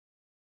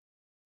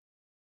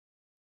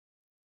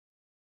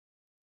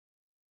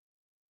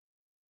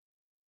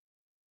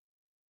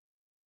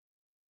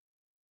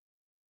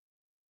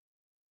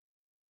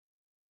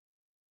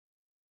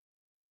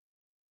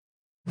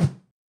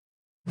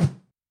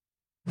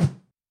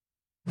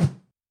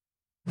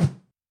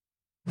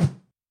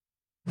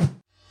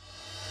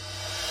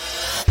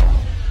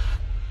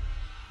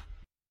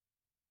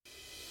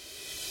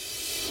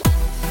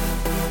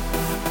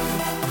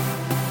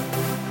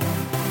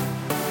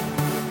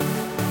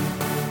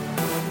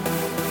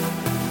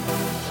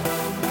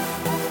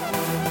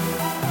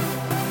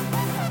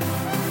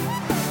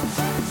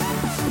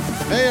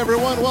Hey,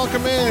 everyone,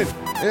 welcome in.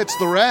 It's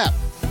The Wrap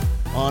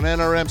on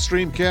NRM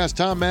Streamcast.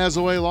 Tom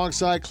Mazaway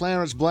alongside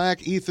Clarence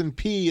Black. Ethan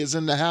P. is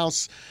in the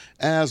house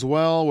as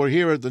well. We're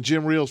here at the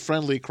Jim Reels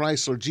Friendly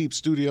Chrysler Jeep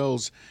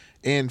Studios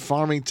in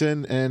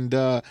Farmington,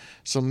 and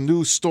some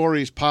new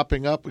stories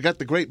popping up. We got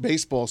the great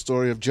baseball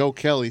story of Joe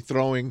Kelly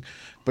throwing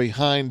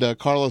behind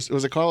Carlos.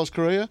 Was it Carlos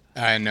Correa?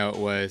 No, it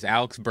was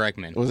Alex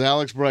Bregman. It was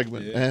Alex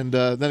Bregman. Yeah. And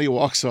then he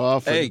walks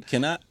off. Hey,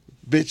 can I?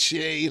 Bitch,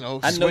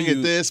 swing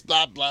at this,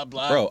 blah, blah,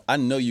 blah. Bro, I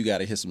know you got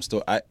to hit some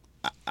story.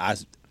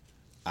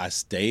 I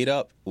stayed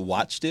up,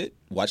 watched the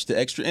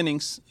extra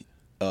innings,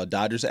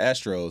 Dodgers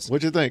Astros.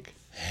 What'd you think?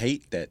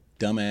 Hate that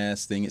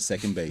dumbass thing at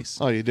second base.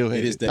 Oh, you do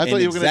hate it. I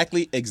thought you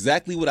were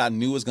exactly what I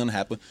knew was going to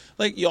happen.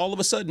 Like, all of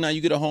a sudden now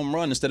you get a home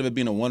run instead of it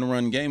being a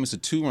one-run game. It's a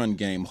two-run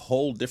game.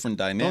 Whole different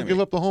dynamic. Don't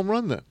give up the home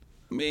run then.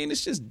 I mean,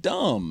 it's just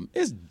dumb.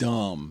 It's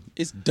dumb.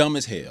 It's dumb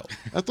as hell.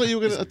 I thought you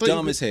were gonna.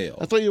 Dumb as hell.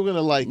 I thought you were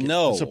gonna like it.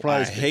 No,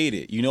 surprise I hate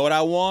it. You know what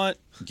I want?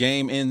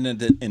 Game in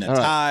a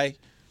tie. Right.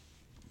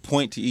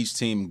 Point to each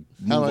team.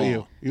 Move How about on.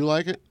 you? You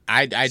like it?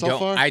 I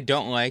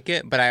don't like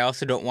it, but I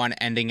also don't want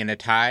ending in a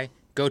tie.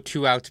 Go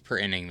 2 outs per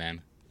inning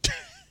then.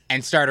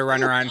 And start a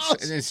runner on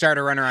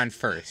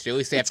first. At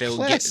least they have to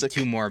get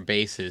 2 more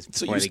bases.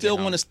 So you still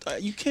want to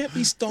start? You can't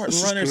be starting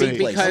runners in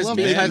place.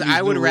 Because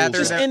I would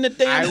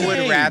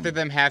rather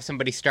them have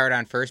somebody start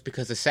on first,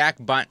 because the sack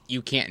bunt,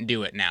 you can't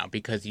do it now,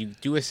 because you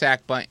do a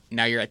sack bunt,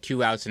 now you're at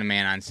 2 outs and a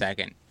man on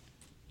second.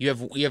 You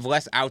have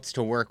less outs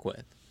to work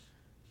with.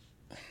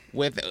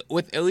 With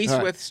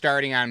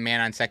starting on man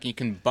on second, you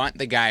can bunt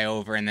the guy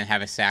over and then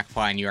have a sack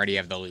fly, and you already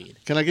have the lead.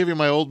 Can I give you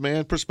my old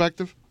man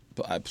perspective?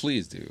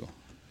 Please do.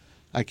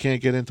 I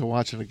can't get into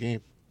watching a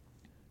game.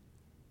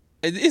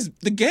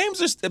 The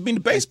games are. I mean,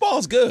 the baseball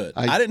is good.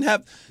 I didn't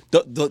have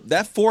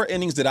that 4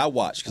 innings that I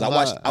watched, because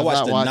I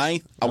watched the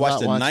ninth. I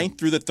watched the 9th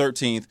through the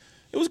 13th.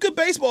 It was good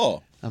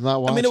baseball. I'm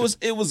not watching. I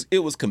mean,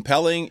 it was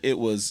compelling. It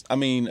was. I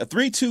mean, a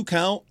 3-2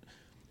 count.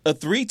 A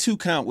 3-2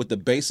 count with the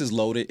bases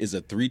loaded is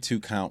a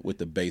 3-2 count with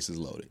the bases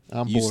loaded.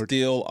 I'm bored. You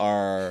still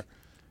are.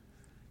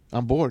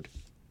 I'm bored.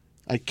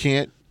 I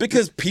can't,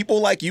 because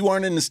people like you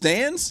aren't in the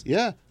stands.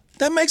 Yeah.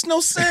 That makes no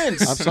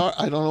sense. I'm sorry.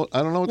 I don't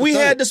know what to We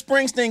tell had you. the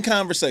Springsteen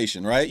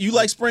conversation, right? You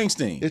like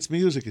Springsteen. It's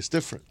music. It's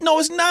different. No,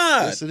 it's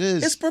not. Yes, it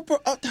is. It's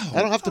I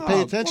don't have to pay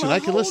attention. I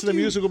can listen to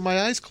music with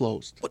my eyes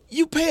closed. But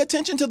you pay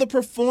attention to the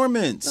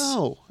performance.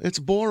 No, it's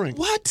boring.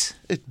 What?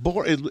 It's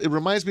boring. It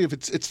reminds me of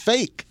it's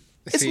fake.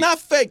 It's not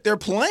fake. They're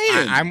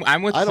playing.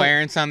 I'm with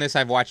Clarence on this.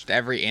 I've watched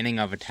every inning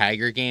of a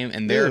Tiger game,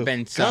 and there have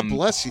been some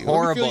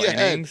horrible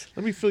innings.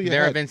 Let me feel your There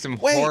head. have been some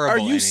Wait, horrible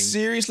innings. are you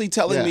seriously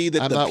telling me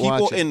that the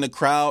people in the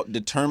crowd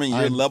determine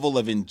your level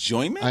of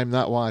enjoyment? I'm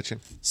not watching.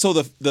 So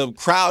the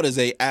crowd is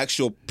a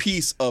actual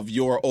piece of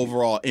your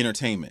overall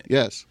entertainment.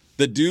 Yes.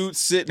 The dude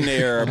sitting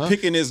there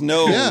picking his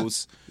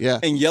nose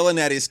and yelling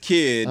at his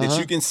kid that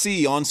you can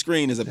see on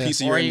screen is a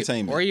piece of your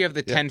entertainment. Or you have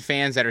the 10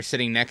 fans that are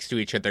sitting next to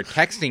each other,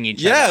 texting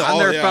each other on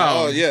their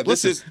phone. Oh, yeah.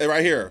 This is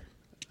right here.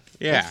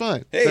 Yeah. That's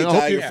fine. Hey,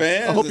 Tiger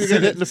fans. I hope you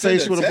get hit in the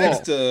face with a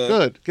ball.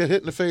 Good. Get hit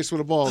in the face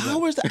with a ball.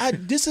 How is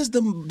that? This is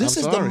the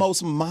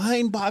most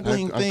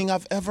mind-boggling thing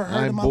I've ever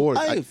heard in my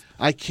life.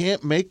 I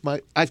can't make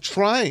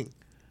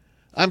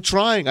I'm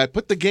trying. I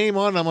put the game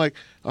on. And I'm like,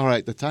 all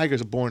right, the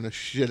Tigers are boring the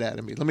shit out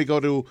of me. Let me go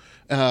to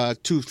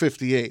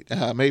 258,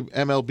 maybe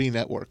MLB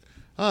Network.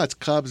 Oh, it's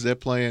Cubs. They're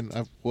playing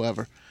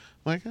whoever.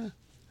 I'm like,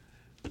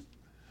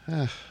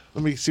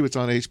 let me see what's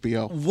on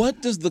HBO.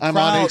 What does the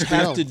crowd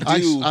have to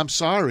do? I'm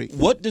sorry.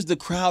 What does the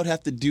crowd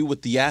have to do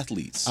with the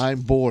athletes?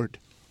 I'm bored.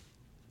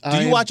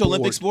 Do you watch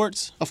Olympic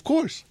sports? Of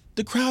course.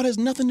 The crowd has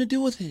nothing to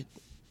do with it.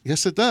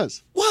 Yes, it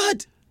does.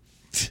 What?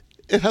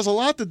 It has a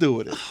lot to do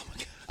with it. Oh, my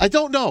God. I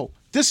don't know.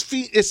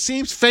 It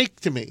seems fake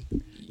to me.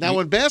 Now,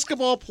 when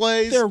basketball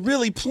plays, they're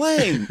really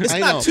playing. It's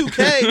not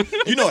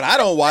 2K. You know what? I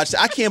don't watch.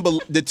 I can't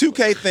believe the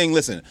 2K thing.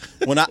 Listen,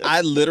 when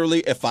I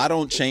literally, if I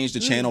don't change the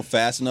channel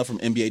fast enough from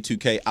NBA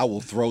 2K, I will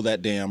throw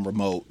that damn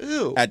remote.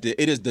 Ew. That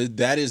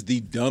is the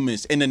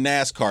dumbest. And the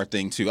NASCAR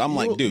thing too. I'm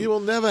like, dude, you will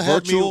never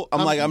virtual.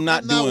 have me, I'm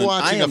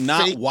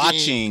not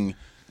watching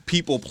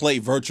people play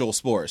virtual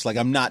sports. Like,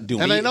 I'm not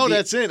doing. And I know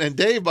that's it. And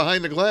Dave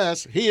behind the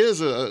glass, he's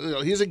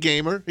a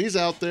gamer. He's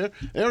out there.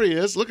 There he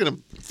is. Look at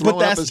him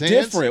throwing up his hands. But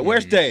that's different.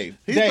 Where's Dave?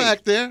 He's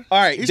back there. All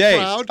right, he's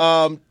Dave. proud.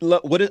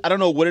 I don't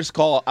know what it's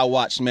called. I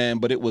watched, man,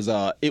 but it was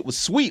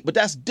sweet. But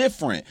that's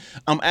different.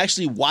 I'm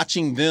actually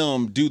watching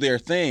them do their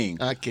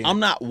thing. I can't. I'm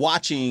not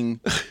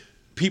watching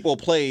people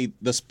play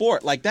the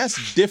sport. Like,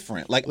 that's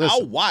different. Like,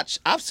 Listen.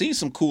 I've seen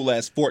some cool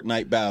ass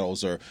Fortnite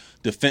battles or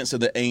Defense of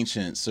the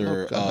Ancients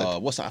or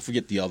I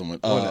forget the other one.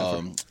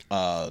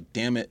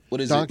 Damn it, what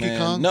is Donkey it, man?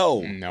 Kong?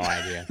 No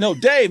idea. No,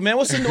 Dave, man,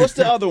 what's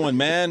the other one,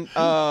 man?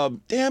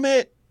 Damn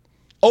it.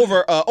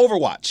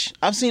 Overwatch.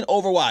 I've seen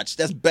Overwatch.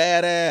 That's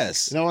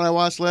badass. You know what I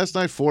watched last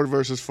night? Ford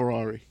versus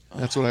Ferrari.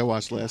 That's what I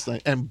watched last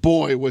night, and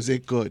boy, was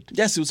it good.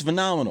 Yes, it was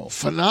phenomenal.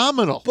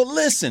 Phenomenal. But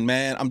listen,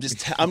 man, I'm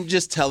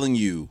just telling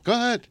you. Go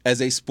ahead.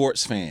 As a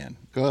sports fan,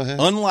 go ahead.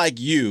 Unlike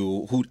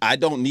you, who I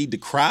don't need the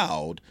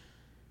crowd,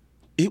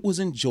 it was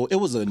an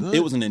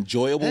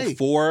enjoyable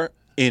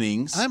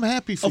innings. I'm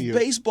happy for you. Of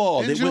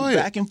baseball that went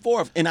back it. and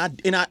forth, and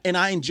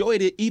I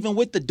enjoyed it even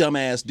with the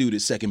dumbass dude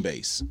at second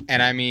base.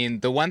 And I mean,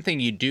 the one thing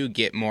you do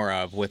get more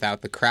of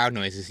without the crowd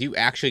noise is you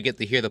actually get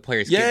to hear the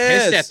players get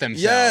pissed at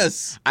themselves.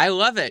 Yes, I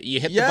love it. You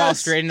hit the ball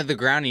straight into the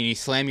ground and you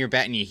slam your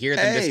bat and you hear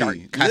them just start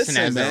cussing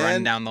as they're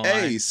running down the line.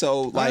 Hey,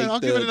 so like I'll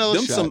give it another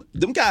shot.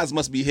 Them guys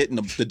must be hitting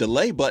the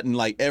delay button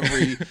like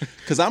every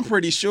because I'm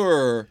pretty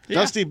sure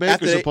Dusty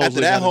Baker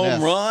after that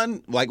home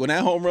run, like when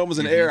that home run was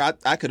in the air,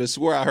 I could have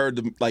swore I heard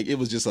them, like it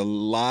was just a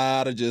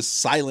lot of just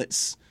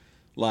silence,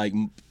 like.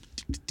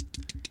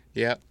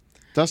 Yep.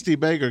 Dusty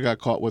Baker got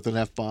caught with an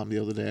F-bomb the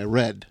other day. I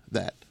read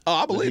that. Oh,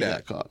 I believe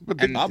that.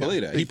 I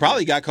believe that. He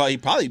probably got caught.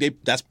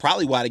 That's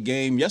probably why the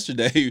game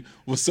yesterday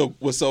was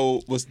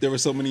there were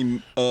so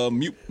many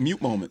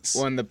mute moments.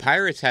 When the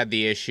Pirates had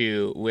the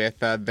issue with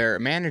their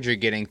manager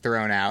getting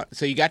thrown out,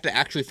 so you got to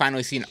actually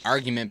finally see an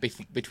argument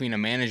between a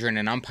manager and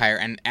an umpire,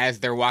 and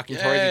as they're walking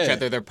towards each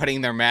other, they're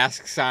putting their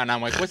masks on.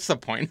 I'm like, what's the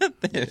point of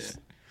this?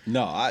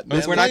 Yeah.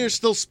 No, you're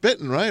still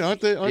spitting, right?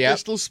 Aren't they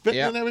still spitting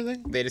and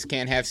everything? They just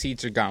can't have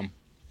seats or gum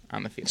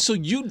on the field. So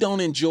you don't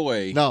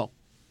enjoy... No.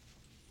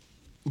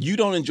 You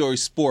don't enjoy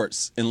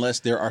sports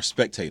unless there are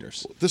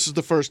spectators. This is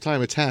the first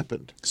time it's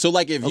happened. So,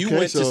 like, if you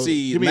went to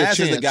see, Maz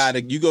is the guy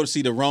that you go to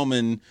see the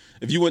Roman.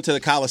 If you went to the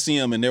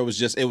Coliseum and it was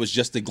just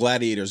the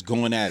gladiators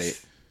going at it.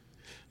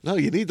 No,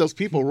 you need those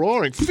people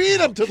roaring.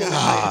 Feed them to the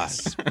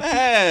lions.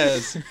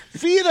 Maz.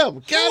 Feed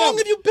them. How long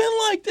have you been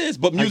like this?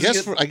 But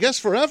music, I guess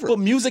forever. But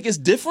music is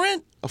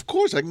different. Of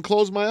course, I can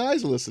close my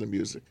eyes and listen to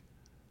music.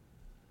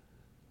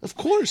 Of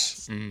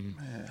course.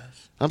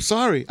 I'm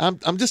sorry.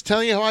 I'm just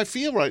telling you how I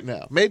feel right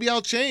now. Maybe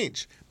I'll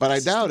change, but I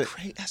doubt it.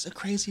 That's the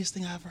craziest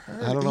thing I ever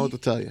heard. I don't know what to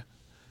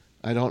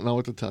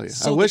tell you.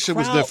 So I wish it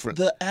was different.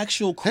 The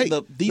actual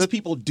these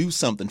people do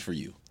something for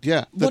you.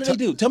 Yeah. What do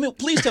they do?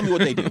 Please tell me what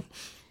they do.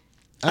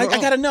 I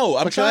gotta know.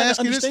 I'm trying to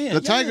understand.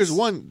 The Tigers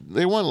won.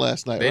 They won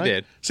last night. They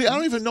did. See, I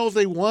don't even know if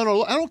they won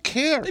or I don't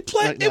care. They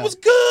played. It was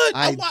good.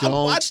 I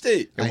watched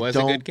it. It was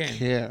a good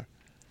game.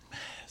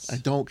 I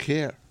don't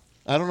care.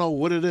 I don't know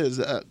what it is.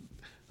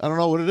 I don't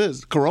know what it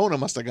is. Corona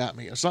must have got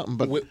me or something,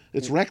 but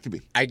it's wrecked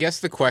me. I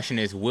guess the question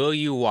is, will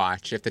you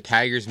watch if the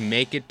Tigers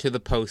make it to the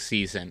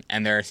postseason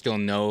and there are still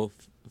no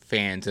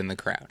fans in the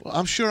crowd? Well,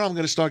 I'm sure I'm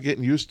going to start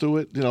getting used to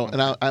it,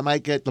 and I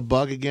might get the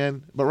bug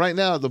again. But right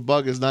now, the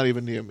bug is not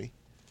even near me.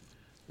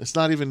 It's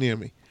not even near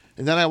me.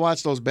 And then I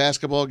watch those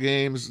basketball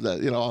games,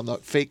 on the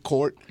fake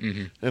court,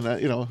 and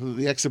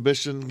the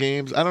exhibition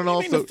games. I don't know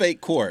if the fake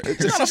court.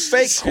 It's not a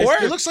fake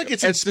court. It looks like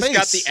it's in space.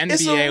 It's just got the NBA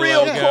It's a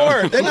real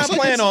court. They're not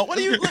playing on. What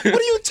are you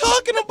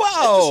talking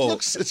about?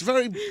 It's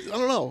very. I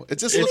don't know. It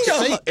just looks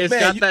fake. It's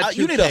got that 2K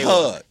you need a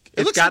hug. Look.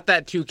 It's got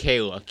that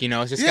 2K look,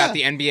 It's just got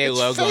the NBA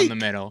logo fake. in the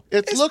middle.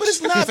 But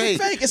it's not fake.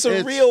 It's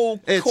a real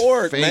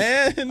court, fake.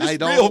 man.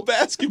 It's real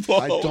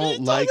basketball. I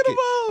don't like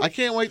it. I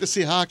can't wait to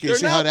see hockey and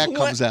see how that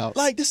comes out.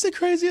 Like, this is the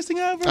craziest thing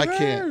I ever heard. I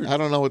can't. I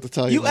don't know what to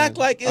tell you. You act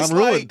like it's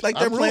like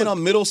they're playing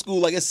on middle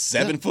school, like it's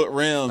 7-foot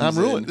rims. I'm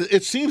ruined.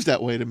 It seems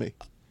that way to me.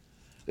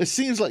 It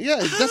seems like,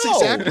 that's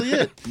exactly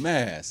it.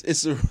 Mass.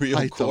 It's a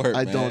real court,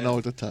 I don't know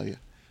what to tell you.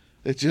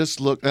 It just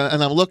looked,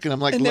 and I'm looking.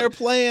 I'm like, and they're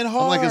playing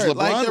hard. I'm like, is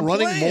LeBron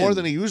running playing more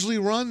than he usually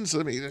runs?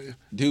 I mean,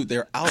 dude,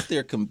 they're out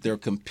there. They're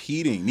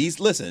competing.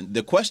 Listen.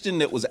 The question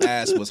that was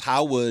asked was,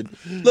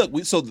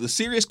 so the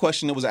serious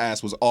question that was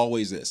asked was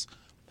always this: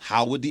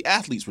 how would the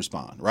athletes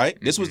respond? Right.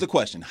 Mm-hmm. This was the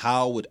question: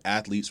 how would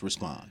athletes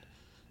respond?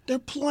 They're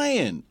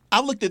playing.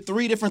 I looked at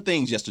 3 different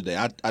things yesterday.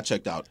 I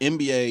checked out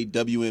NBA,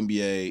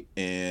 WNBA,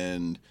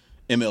 and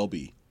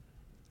MLB.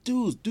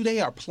 Dude, they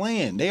are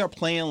playing. They are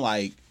playing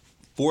like.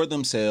 For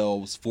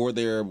themselves, for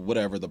their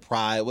the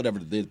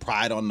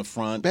pride on the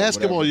front.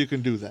 Basketball, you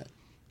can do that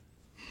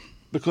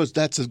because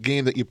that's a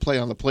game that you play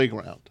on the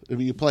playground.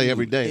 You play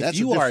every day. If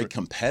you are a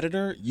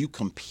competitor, you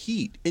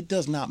compete. It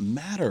does not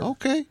matter.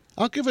 Okay,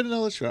 I'll give it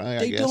another try.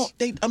 I guess.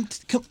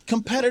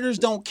 Competitors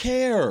don't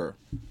care.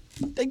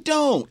 They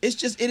don't. It's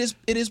just it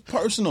is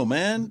personal,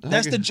 man.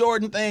 That's the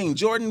Jordan thing.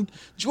 Jordan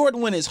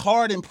went as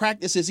hard in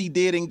practice as he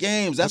did in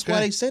games. That's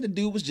why they said the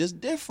dude was just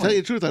different. Tell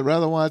you the truth, I'd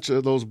rather watch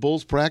those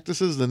Bulls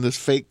practices than this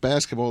fake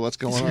basketball that's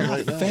going on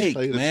right now. Fake,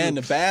 man.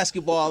 The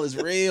basketball is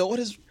real.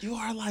 You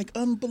are like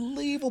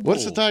unbelievable.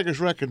 What's the Tigers'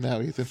 record now,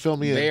 Ethan? Fill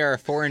me in. They are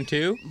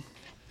 4-2.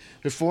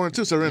 They're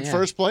 4-2, so they're in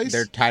first place?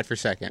 They're tied for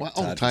second.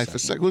 Wow, tied for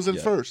second. Who's in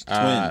first?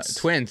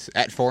 Twins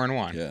at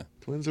 4-1. Yeah.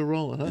 Twins are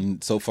rolling, huh?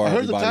 And so far,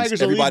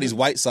 everybody's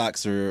White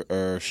Sox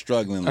are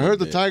struggling. I heard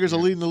the Tigers are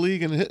leading the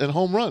league in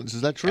home runs. Is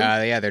that true?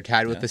 They're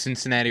tied with the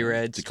Cincinnati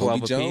Reds. Jacoby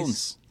 12 Jones.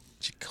 apiece.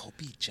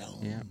 Jacoby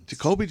Jones. Yeah.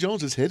 Jacoby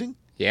Jones is hitting?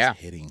 Yeah.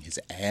 He's hitting his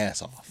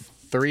ass off.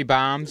 3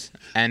 bombs,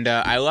 and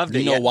I loved it.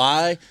 You know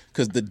why?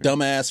 Because the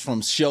dumbass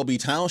from Shelby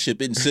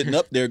Township isn't sitting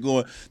up there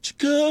going,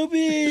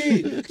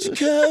 Jacoby.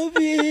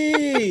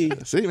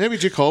 See, maybe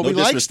Jacoby likes this.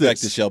 No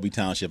disrespect to Shelby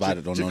Township. I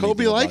don't know.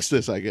 Jacoby likes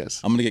this, I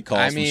guess. I'm going to get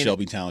calls from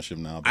Shelby Township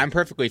now. I'm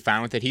perfectly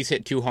fine with it. He's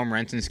hit 2 home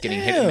runs since getting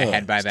hit in the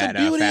head by that fastball. It's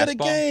the beauty of the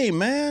game,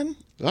 man.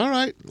 All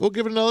right, we'll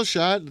give it another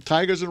shot. The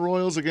Tigers and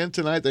Royals again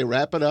tonight. They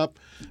wrap it up.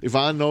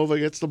 Ivan Nova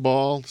gets the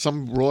ball.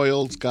 Some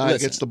Royals guy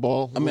gets the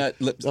ball.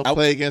 They'll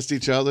play against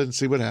each other and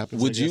see what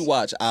happens. Would you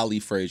watch Ali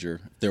Frazier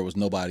if there was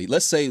nobody?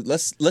 Let's Why are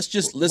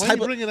you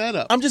bringing that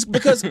up? I'm just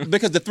because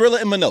the Thriller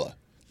in Manila,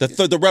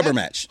 the rubber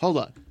match. Hold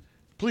on.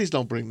 Please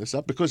don't bring this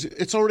up because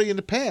it's already in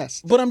the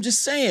past. But I'm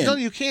just saying. No,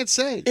 you can't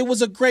say. It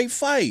was a great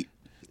fight.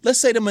 Let's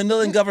say the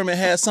Manilan government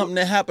had something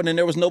that happened and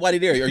there was nobody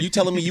there. Are you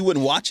telling me you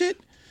wouldn't watch it?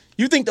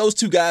 You think those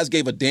two guys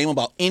gave a damn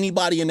about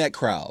anybody in that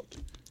crowd?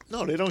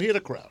 No, they don't hear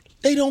the crowd.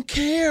 They don't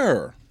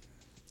care.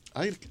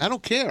 I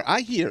don't care.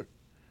 I hear.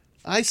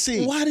 I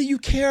see. Why do you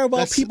care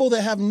about people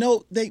that have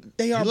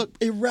they are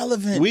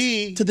irrelevant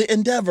to the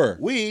endeavor?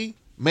 We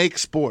make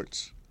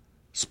sports.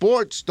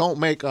 Sports don't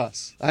make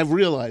us. I've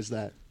realized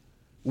that.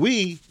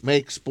 We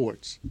make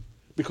sports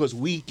because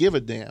we give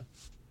a damn.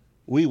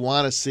 We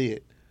want to see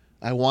it.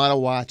 I want to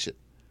watch it.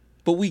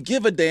 But we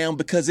give a damn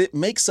because it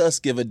makes us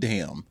give a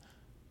damn.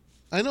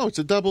 I know, it's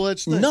a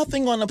double-edged thing.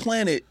 Nothing on the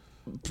planet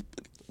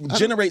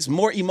generates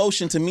more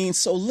emotion to mean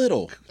so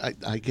little.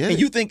 I get it. And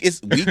you think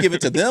we give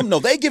it to them? No,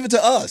 they give it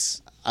to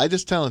us. I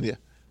just telling you,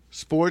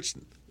 sports,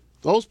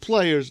 those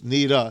players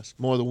need us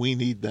more than we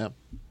need them.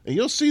 And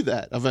you'll see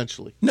that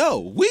eventually. No,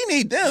 we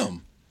need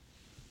them.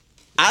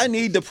 I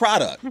need the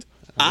product.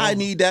 I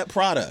need that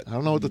product. I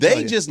don't know what to tell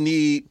you. They just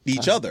need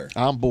each other.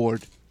 I'm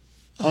bored.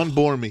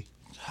 Unbore me.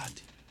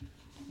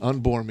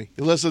 Unbore me.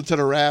 You listen to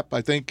the rap.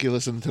 I think you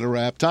listen to the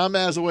rap. Tom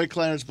Mazaway,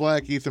 Clarence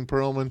Black, Ethan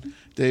Perlman,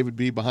 David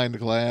B. behind the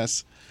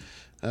glass.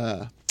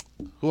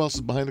 Who else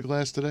is behind the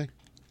glass today?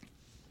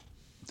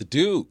 The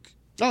Duke.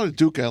 Oh, the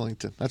Duke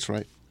Ellington. That's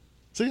right.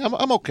 See,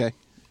 I'm okay.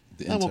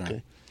 I'm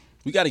okay.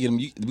 We got to get him.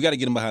 We got to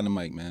get him behind the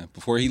mic, man.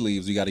 Before he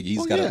leaves, we got to.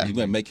 He's got to. He's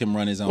going to make him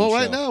run his own. Well, show.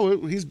 right now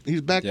he's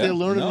back there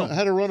learning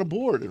how to run a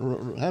board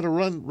and how to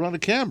run a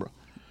camera.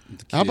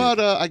 How about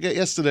I get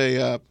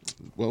yesterday?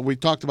 We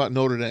talked about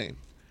Notre Dame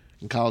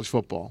in college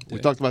football. We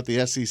talked about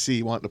the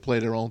SEC wanting to play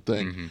their own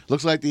thing. Mm-hmm.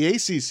 Looks like the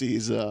ACC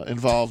is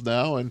involved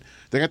now, and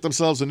they got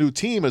themselves a new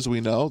team, as we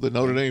know, the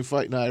Notre Dame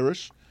Fighting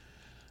Irish.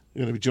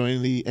 They're going to be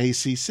joining the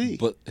ACC.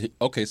 But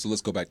okay, so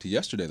let's go back to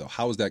yesterday though.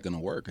 How is that going to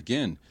work?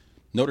 Again,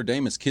 Notre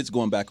Dame is kids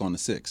going back on the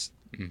 6th.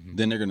 Mm-hmm.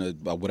 Then they're going to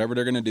whatever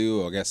they're going to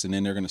do, I guess, and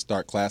then they're going to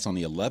start class on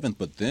the 11th.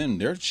 But then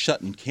they're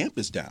shutting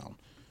campus down.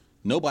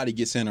 Nobody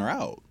gets in or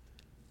out.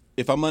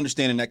 If I'm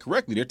understanding that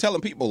correctly, they're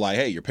telling people like,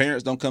 "Hey, your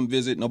parents don't come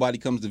visit. Nobody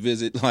comes to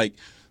visit." Like,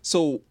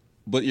 so,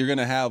 but you're going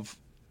to have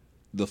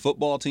the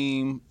football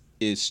team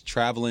is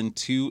traveling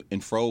to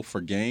and fro for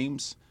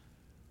games,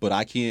 but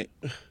I can't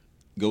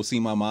go see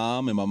my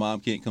mom, and my mom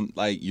can't come.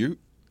 Like,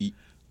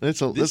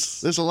 there's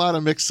a lot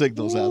of mixed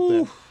signals out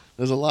there.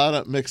 There's a lot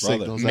of mixed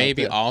signals.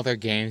 Maybe out there. all their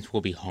games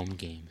will be home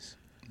games.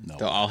 No,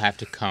 they'll all have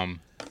to come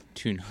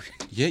to Notre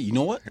Dame. Yeah, you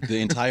know what? The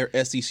entire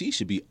SEC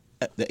should be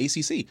the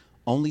ACC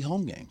only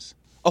home games.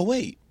 Oh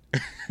wait,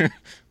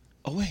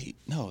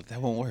 no,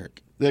 that won't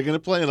work. They're going to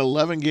play an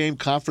 11-game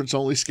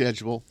conference-only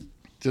schedule,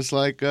 just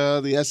like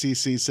the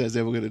SEC says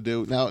they were going to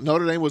do. Now,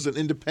 Notre Dame was an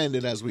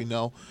independent, as we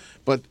know,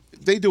 but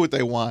they do what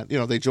they want. You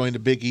know, they join the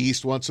Big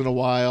East once in a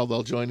while.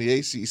 They'll join the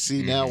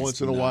ACC now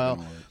once in a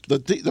while.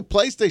 The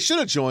place they should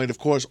have joined, of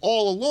course,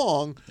 all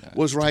along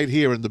was right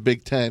here in the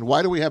Big Ten.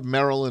 Why do we have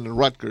Maryland and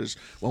Rutgers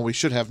when we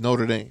should have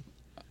Notre Dame?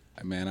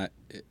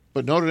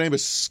 But Notre Dame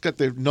has got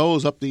their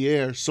nose up the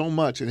air so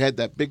much. It had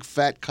that big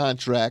fat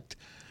contract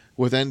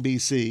with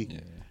NBC. Yeah.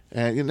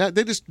 And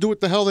they just do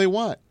what the hell they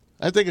want.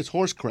 I think it's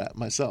horse crap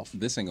myself.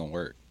 This ain't going to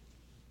work.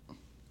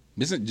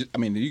 You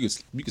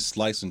could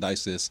slice and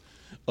dice this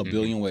a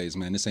billion ways,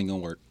 man. This ain't going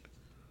to work.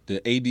 The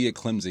AD at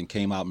Clemson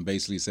came out and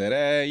basically said,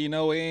 "Hey,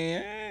 we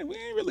ain't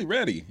really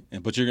ready."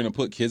 But you're going to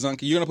put kids on.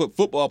 You're going to put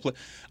football play.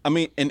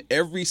 In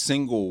every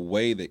single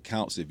way that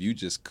counts, if you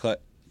just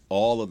cut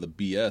all of the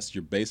BS,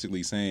 you're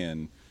basically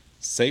saying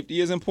safety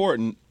is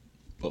important,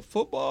 but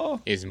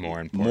football is more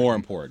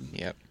important.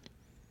 Yep.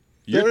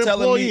 They're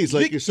employees,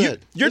 like you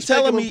said. You're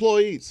telling me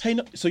employees. Hey,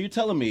 no, so you're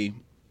telling me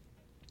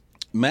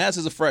Maz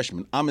is a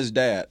freshman. I'm his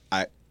dad.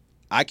 I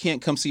can't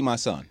come see my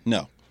son.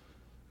 No.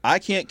 I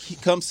can't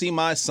come see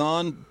my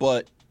son,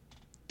 but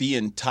the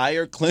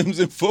entire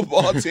Clemson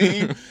football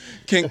team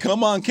can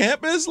come on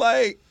campus?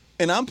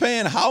 And I'm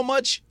paying how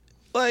much?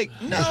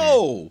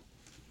 No.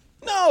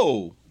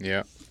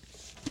 Yeah.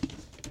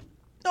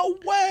 No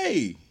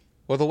way.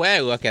 Well, the way I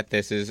look at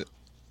this is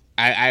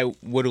I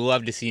would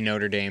love to see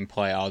Notre Dame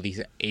play all these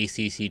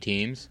ACC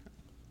teams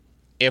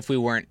if we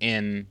weren't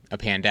in a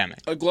pandemic.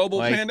 A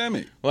global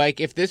pandemic.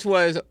 If this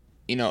was,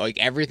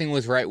 everything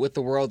was right with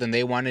the world and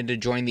they wanted to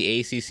join the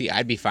ACC,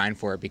 I'd be fine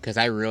for it because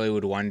I really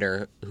would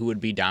wonder who would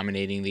be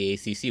dominating the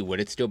ACC. Would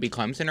it still be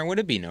Clemson or would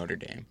it be Notre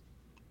Dame?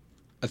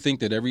 I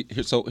think that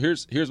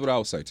here's what I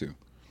would say too.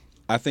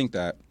 I think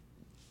that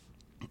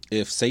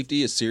if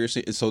safety is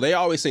seriously, so they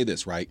always say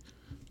this, right?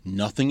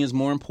 Nothing is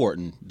more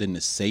important than the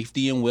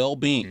safety and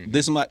well-being. Mm-hmm.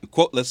 This is my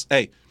quote. Because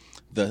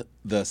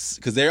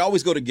they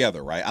always go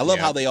together, right? I love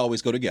how they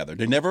always go together.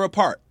 They're never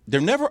apart.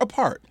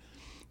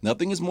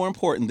 Nothing is more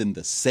important than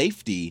the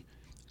safety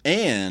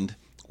and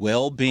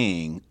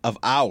well-being of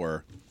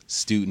our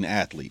student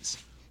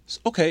athletes.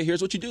 Okay,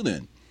 here's what you do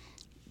then.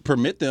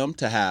 Permit them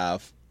to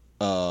have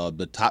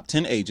the top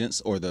 10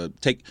 agents, or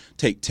take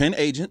 10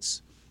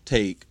 agents,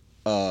 take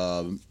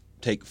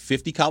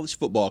 50 college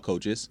football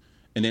coaches,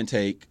 and then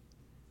take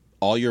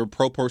all your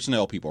pro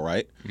personnel people,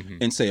 right? Mm-hmm.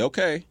 And say,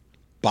 okay,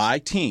 by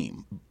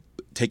team,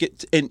 take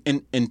it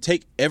and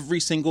take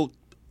every single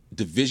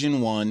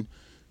Division I,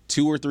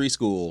 2 or 3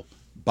 school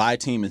by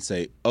team and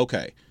say,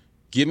 okay,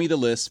 give me the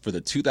list for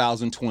the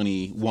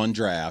 2021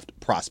 draft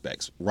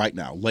prospects right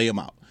now. Lay them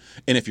out.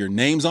 And if your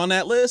name's on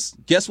that list,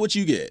 guess what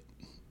you get?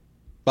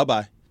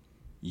 Bye-bye.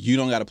 You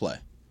don't got to play.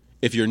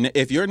 If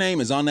your name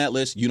is on that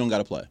list, you don't got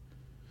to play.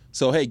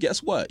 So, hey,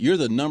 guess what? You're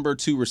the number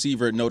 2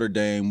 receiver at Notre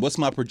Dame. What's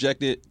my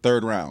projected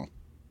 3rd round?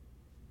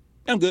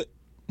 I'm good.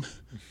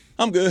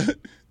 I'm good.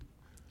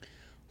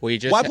 Well,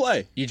 why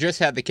play? You just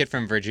had the kid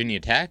from Virginia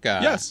Tech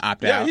yes.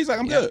 opt yeah, out. He's like,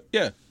 I'm good.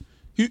 Yeah.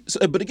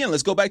 But again,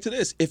 let's go back to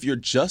this. If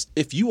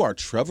you are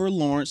Trevor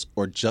Lawrence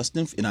or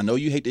Justin, and I know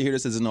you hate to hear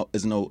this as no,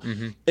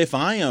 mm-hmm. if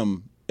I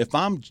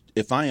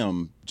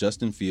am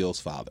Justin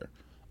Fields' father,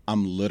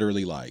 I'm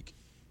literally like,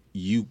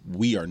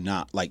 we are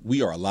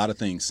a lot of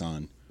things,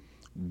 son.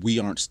 We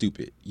aren't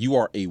stupid. You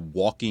are a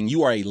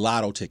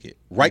lotto ticket,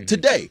 right?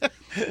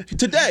 Mm-hmm.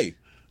 Today.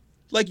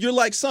 Like, you're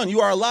like, son, you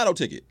are a lotto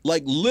ticket.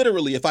 Like,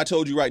 literally, if I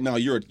told you right now,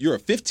 you're a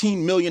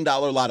 $15 million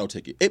lotto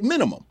ticket at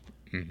minimum.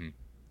 Mm-hmm.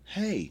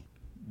 Hey,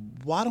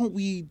 why don't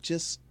we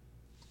just?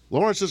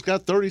 Lawrence just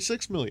got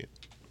 $36 million.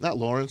 Not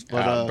Lawrence,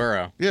 but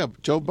Burrow. Yeah,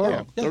 Joe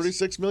Burrow, yes.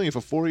 $36 million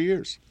for 4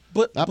 years.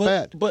 Not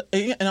bad. But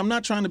and I'm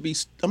not trying to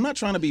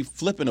be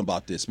flippant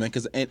about this, man.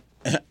 Because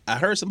I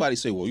heard somebody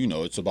say, well,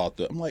 it's about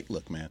the. I'm like,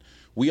 look, man,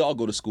 we all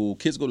go to school.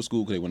 Kids go to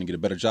school because they want to get a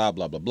better job.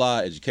 Blah blah blah.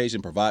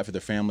 Education, provide for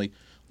their family.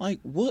 Like,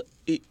 what?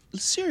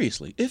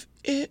 Seriously, is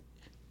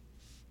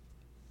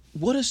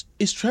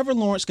Trevor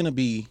Lawrence going to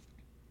be?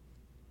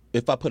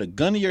 If I put a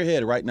gun to your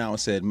head right now and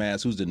said,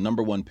 Maz, who's the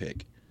number 1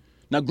 pick?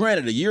 Now,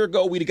 granted, a year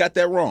ago we'd have got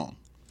that wrong,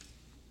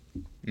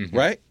 mm-hmm.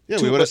 right?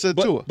 Yeah, we would have said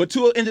Tua. But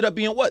Tua ended up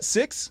being what,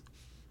 6?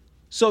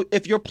 So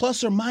if your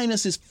plus or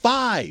minus is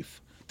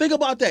 5, think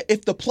about that.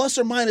 If the plus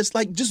or minus,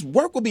 just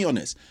work with me on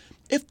this.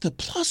 If the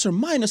plus or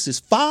minus is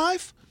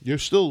 5. You're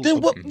still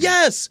then what?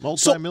 Yes.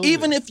 So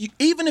even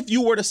if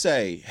you were to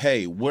say,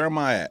 hey, where am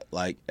I at?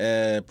 Like,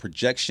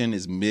 projection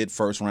is mid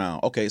first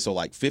round. Okay, so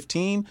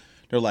 15.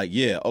 They're like,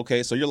 yeah.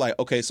 Okay, so you're like,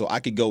 okay, so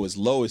I could go as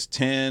low as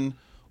 10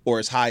 or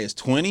as high as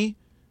 20.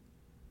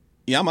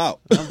 Yeah, I'm out.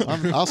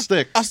 I'll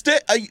stick. I'll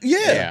stick.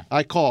 Yeah.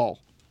 I call.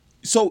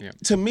 So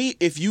to me,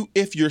 if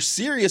you're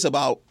serious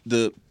about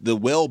the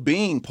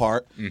well-being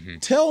part, mm-hmm.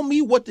 tell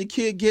me what the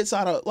kid gets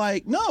out of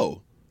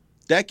no.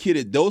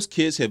 Those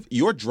kids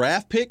your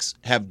draft picks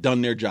have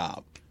done their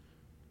job.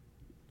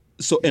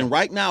 So, and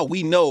right now,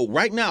 we know,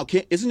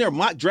 isn't there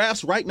mock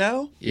drafts right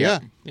now? Yeah.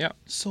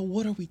 So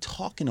what are we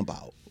talking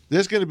about?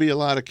 There's going to be a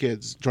lot of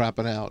kids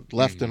dropping out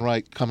left mm-hmm. and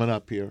right coming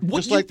up here.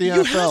 Well, like the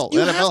NFL. The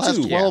NFL has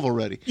 12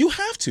 already. You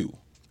have to.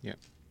 Yeah.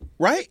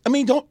 Right? I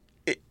mean,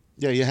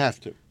 Yeah, you have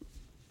to.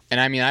 And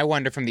I mean, I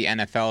wonder from the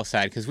NFL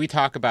side, because we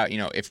talk about,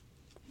 if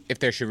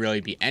there should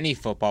really be any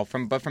football,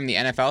 but from the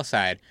NFL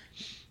side,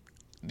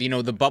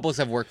 the bubbles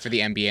have worked for the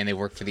NBA and they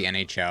work for the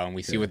NHL, and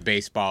we see with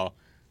baseball,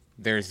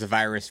 there's the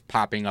virus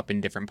popping up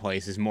in different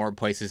places, more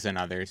places than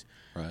others.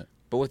 Right.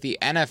 But with the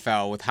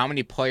NFL, with how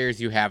many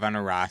players you have on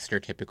a roster,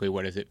 typically,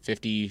 what is it,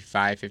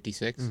 55,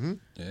 56? Mm-hmm.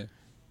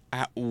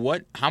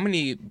 Yeah. How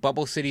many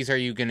bubble cities are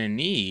you going to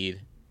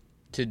need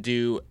to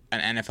do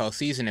an NFL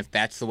season if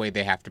that's the way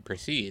they have to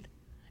proceed?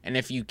 And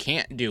if you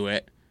can't do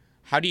it,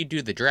 how do you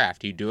do the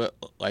draft? Do you do it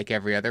like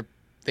every other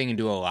thing and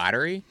do a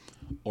lottery?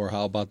 Or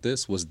how about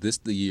this? Was this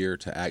the year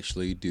to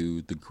actually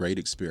do the great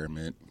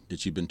experiment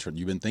that you've been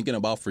thinking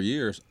about for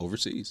years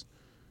overseas?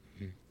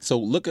 Mm-hmm. So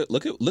look at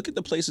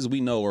the places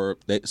we know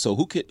so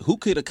who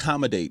could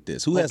accommodate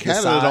this? Who has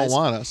Canada the size? Don't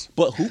want us.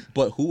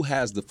 But who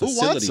has the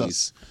facilities? Who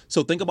wants us?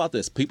 So think about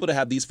this. People that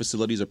have these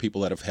facilities are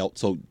people that have held.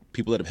 So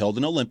people that have held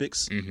in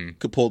Olympics mm-hmm.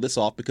 could pull this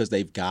off because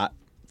they've got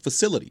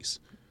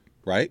facilities.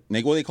 Right?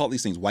 What do they call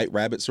these things? White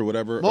rabbits or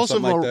whatever? Most or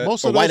something like that?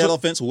 Most or white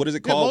elephants? What is it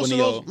called?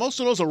 Most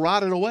of those are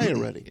rotted away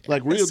already.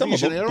 Like Rio de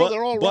Janeiro,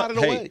 they're all rotted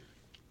away.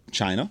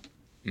 China.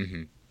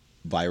 Mm-hmm.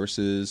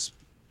 Viruses.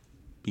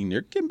 They're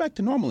getting back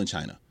to normal in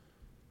China.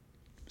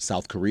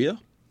 South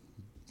Korea.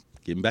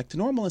 Getting back to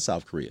normal in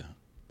South Korea.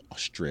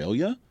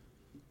 Australia.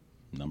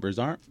 Numbers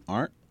aren't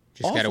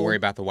Just got to worry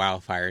about the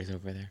wildfires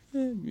over there.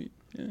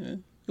 Yeah,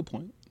 good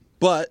point.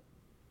 But,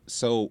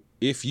 so,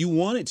 if you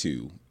wanted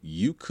to,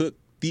 you could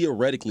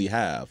theoretically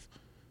have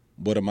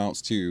what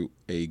amounts to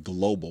a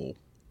global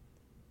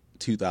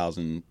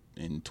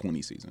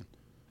 2020 season.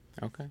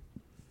 Okay.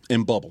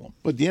 And bubble them.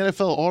 But the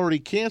NFL already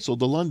canceled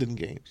the London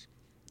games.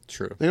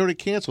 True. They already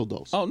canceled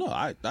those. Oh, no,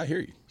 I hear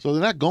you. So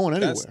they're not going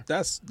anywhere.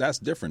 That's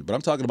different. But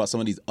I'm talking about some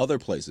of these other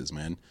places,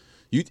 man.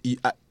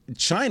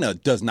 China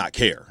does not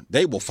care.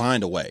 They will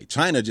find a way.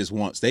 China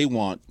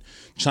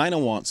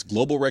wants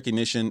global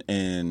recognition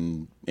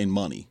and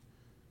money.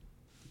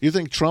 You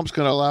think Trump's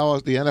going to allow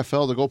the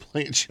NFL to go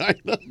play in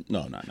China?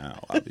 No, not now,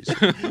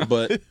 obviously.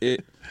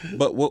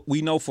 But what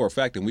we know for a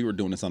fact, and we were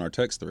doing this on our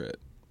text thread,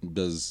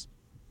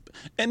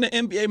 and the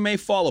NBA may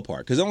fall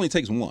apart because it only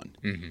takes one.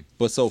 Mm-hmm.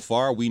 But so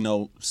far, we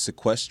know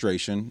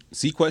sequestration and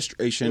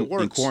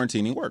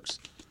quarantining works.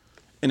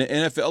 And the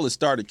NFL has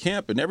started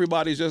camp, and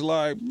everybody's just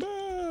like,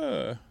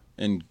 bah,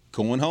 and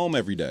going home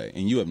every day,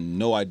 and you have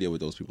no idea what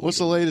those people. What's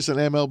the latest in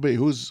MLB?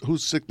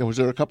 Who's sick? Was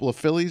there a couple of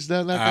Phillies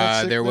that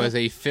got sick? There was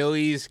a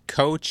Phillies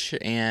coach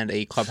and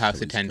a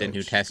clubhouse attendant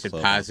who tested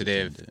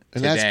positive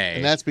today,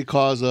 and that's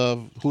because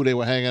of who they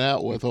were hanging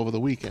out with over the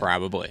weekend.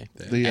 Probably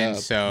the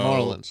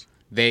Marlins.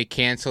 They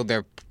canceled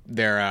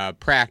their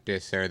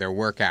practice or their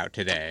workout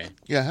today.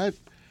 Yeah,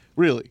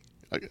 really?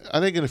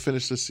 Are they going to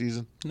finish this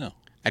season? No.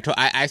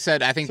 I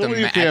said I think so the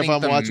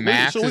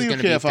max is going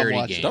to be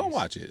 30 games. Don't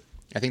watch it.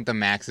 I think the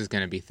max is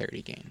going to be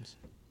 30 games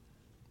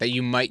that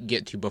you might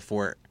get to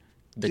before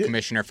the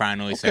commissioner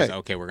finally says,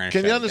 "Okay, we're going to."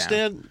 Can you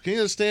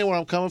understand where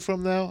I'm coming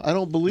from now? I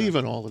don't believe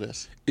in all of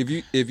this. If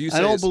you say I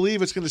don't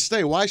believe it's going to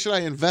stay. Why should I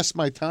invest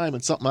my time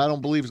in something I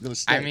don't believe is going to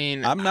stay? I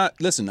mean, I'm not.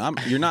 Listen,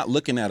 you're not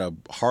looking at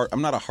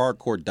I'm not a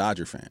hardcore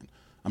Dodger fan.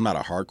 I'm not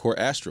a hardcore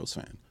Astros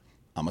fan.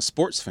 I'm a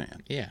sports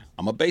fan. Yeah.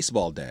 I'm a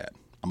baseball dad.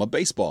 I'm a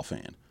baseball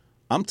fan.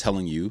 I'm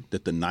telling you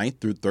that the 9th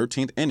through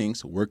 13th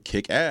innings were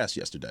kick ass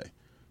yesterday.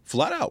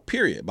 Flat out,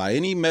 period. By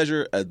any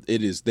measure,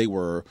 they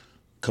were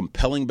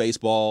compelling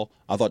baseball.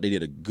 I thought they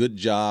did a good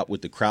job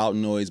with the crowd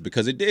noise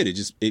because it did.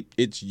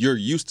 You're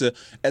used to,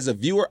 as a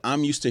viewer,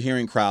 I'm used to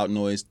hearing crowd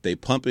noise. They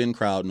pump in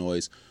crowd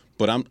noise.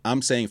 But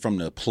I'm saying from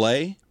the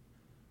play,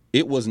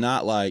 it was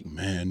not like,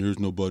 man, there's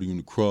nobody in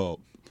the crowd.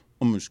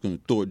 I'm just going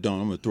to throw it down.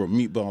 I'm going to throw a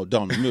meatball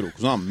down the middle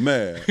because I'm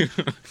mad.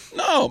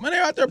 No, man,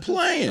 they're out there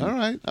playing. All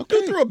right. Okay.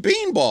 Dude threw a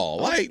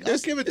beanball. I'll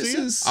give it to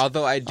you.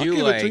 Although I do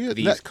like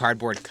these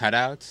cardboard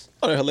cutouts.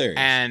 Oh, they're hilarious.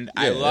 And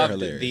I love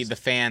the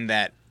fan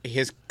that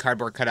his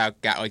cardboard cutout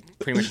got like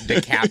pretty much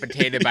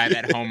decapitated by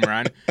that home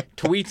run.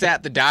 Tweets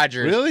at the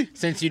Dodgers. Really?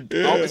 Since you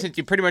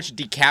pretty much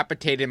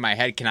decapitated my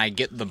head, can I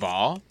get the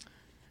ball?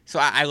 So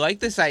I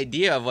like this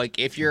idea of like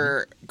if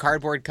your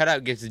cardboard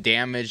cutout gets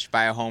damaged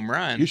by a home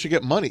run, you should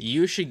get money.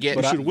 You should get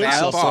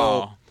that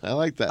ball. I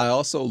like that. I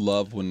also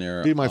love when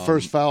they're be my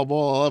first foul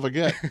ball I'll ever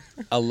get.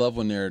 I love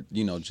when they're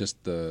just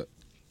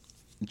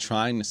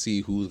trying to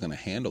see who's going to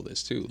handle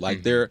this too.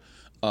 Like they're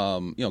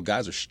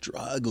guys are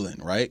struggling,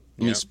 right?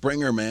 I mean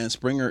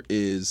Springer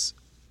is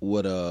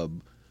what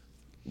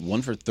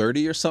 1 for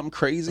 30 or something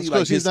crazy.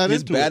 Like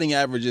his batting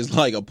average is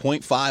like a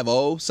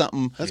 .50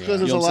 something. That's because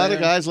there's a lot of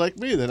guys like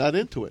me that are not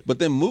into it. But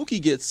then Mookie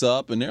gets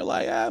up and they're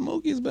like,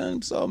 Mookie's been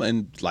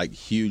and like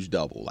huge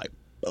double, like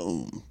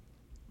boom,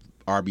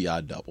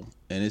 RBI double,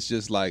 and it's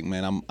just like,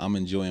 man, I'm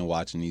enjoying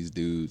watching these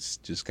dudes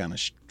just kind of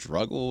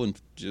struggle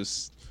and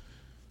just.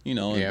 And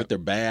with their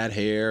bad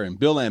hair and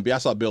Bill Lambier. I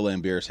saw Bill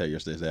Lambier's hair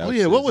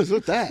yesterday. What was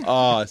with that?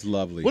 Oh, it's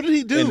lovely. What did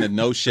he do? And the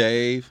no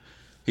shave.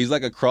 He's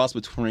like a cross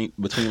between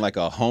like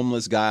a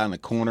homeless guy on the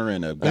corner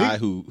and a guy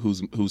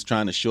who's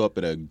trying to show up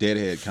at a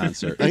Deadhead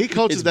concert. He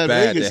coaches that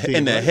Vegas team,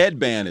 and the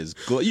headband is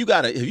good.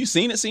 Have you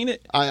seen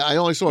it? I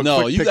only saw a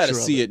No, quick you got to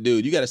picture see it,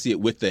 dude. You got to see it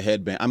with the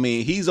headband. I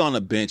mean, he's on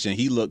a bench and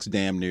he looks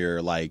damn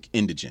near like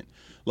indigent.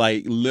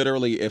 Like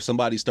literally, if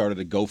somebody started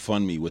a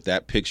GoFundMe with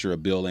that picture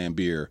of Bill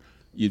Lambier,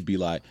 you'd be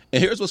like,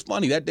 and here's what's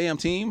funny, that damn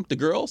team, the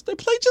girls, they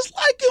play just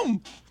like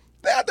him.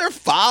 They're out there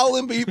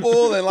fouling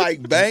people and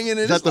like banging.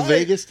 Is that the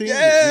Vegas team?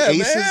 Yeah, the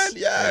Aces? man,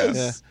 yes.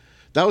 Yeah.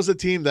 That was the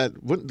team that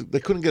they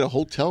couldn't get a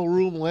hotel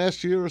room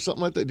last year or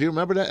something like that. Do you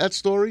remember that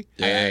story?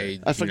 Yeah.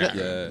 I forgot.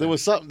 Yeah. There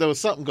was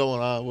something going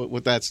on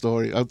with that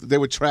story. They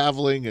were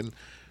traveling and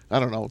I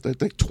don't know, they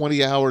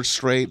 20 hours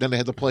straight. Then they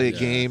had to play a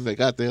game. They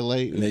got there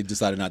late. And they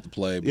decided not to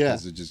play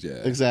because it just,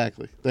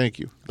 Exactly. Thank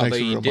you. Although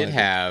you did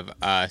have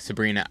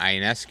Sabrina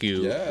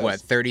Ionescu,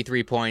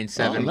 33 points,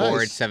 7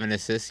 boards, 7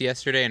 assists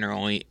yesterday in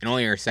only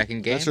her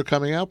second game. That's her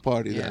coming out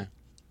party then.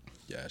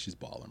 Yeah, she's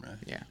balling, man.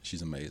 Yeah.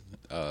 She's amazing.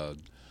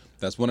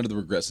 That's one of the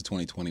regrets of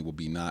 2020 will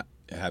be not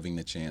having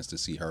the chance to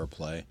see her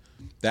play.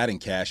 That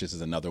and Cassius is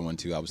another one,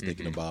 too, I was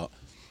thinking about.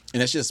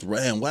 And it's just,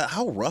 man,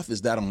 how rough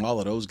is that on all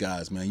of those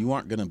guys, man? You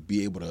aren't going to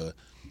be able to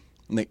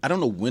 – I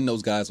don't know when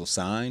those guys will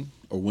sign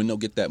or when they'll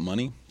get that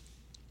money.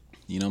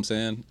 You know what I'm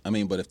saying? I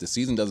mean, but if the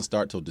season doesn't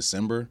start till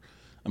December,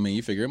 I mean,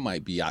 you figure it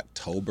might be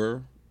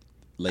October,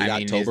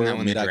 October,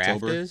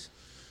 mid-October.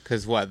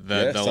 Because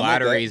the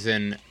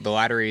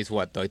lottery is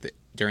what, like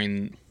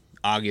during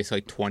August,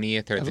 like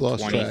 20th or the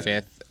 25th?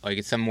 Track. Like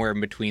it's somewhere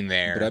in between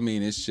there. But I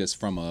mean, it's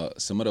just from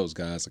some of those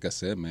guys, like I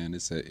said, man,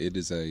 it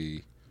is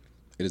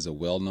a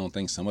well-known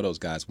thing. Some of those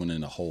guys went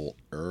in a hole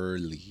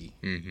early.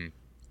 Mm-hmm.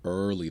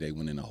 Early, they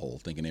went in a hole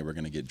thinking they were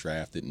going to get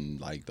drafted,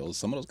 and like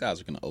some of those guys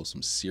are going to owe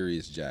some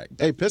serious jack.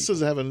 Hey, Pistons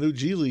have a new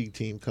G League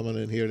team coming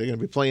in here. They're going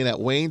to be playing at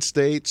Wayne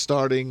State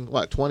starting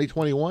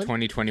 2021?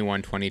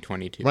 2021,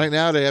 2022. Right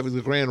now, they have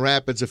the Grand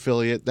Rapids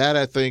affiliate. That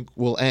I think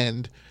will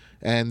end,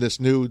 and this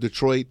new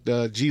Detroit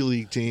G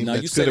League team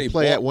that's going to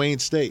play at Wayne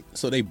State.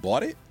 So they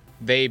bought it?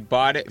 They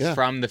bought it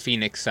from the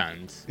Phoenix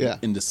Suns. Yeah.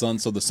 In the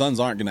Suns, so the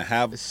Suns aren't going to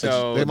have.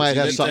 So they might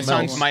have the something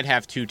Suns else. might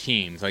have two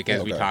teams, like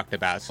as we talked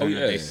about, so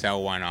they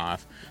sell one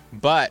off.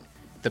 But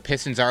the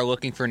Pistons are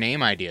looking for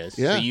name ideas,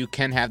 so you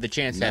can have the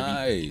chance to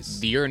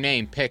have your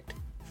name picked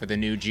for the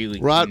new G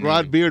League.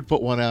 Rod Beard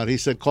put one out. He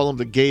said, "Call them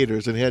the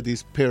Gators," and he had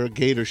these pair of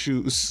Gator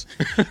shoes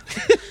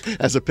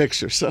as a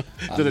picture. So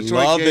the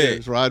Detroit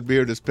Gators, Rod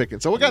Beard is picking.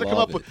 So we got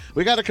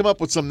to come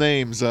up with some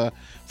names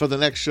for the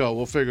next show.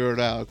 We'll figure it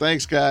out.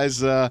 Thanks,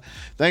 guys.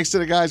 Thanks to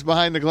the guys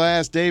behind the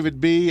glass: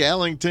 David B.,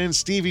 Ellington,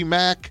 Stevie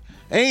Mack,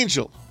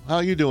 Angel. How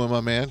you doing,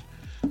 my man?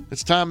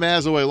 It's Tom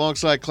Mazaway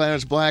alongside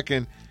Clarence Black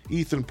and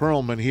Ethan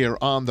Perlman here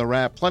on The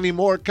Wrap. Plenty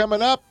more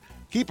coming up.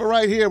 Keep it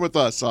right here with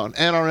us on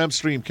NRM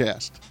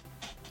Streamcast.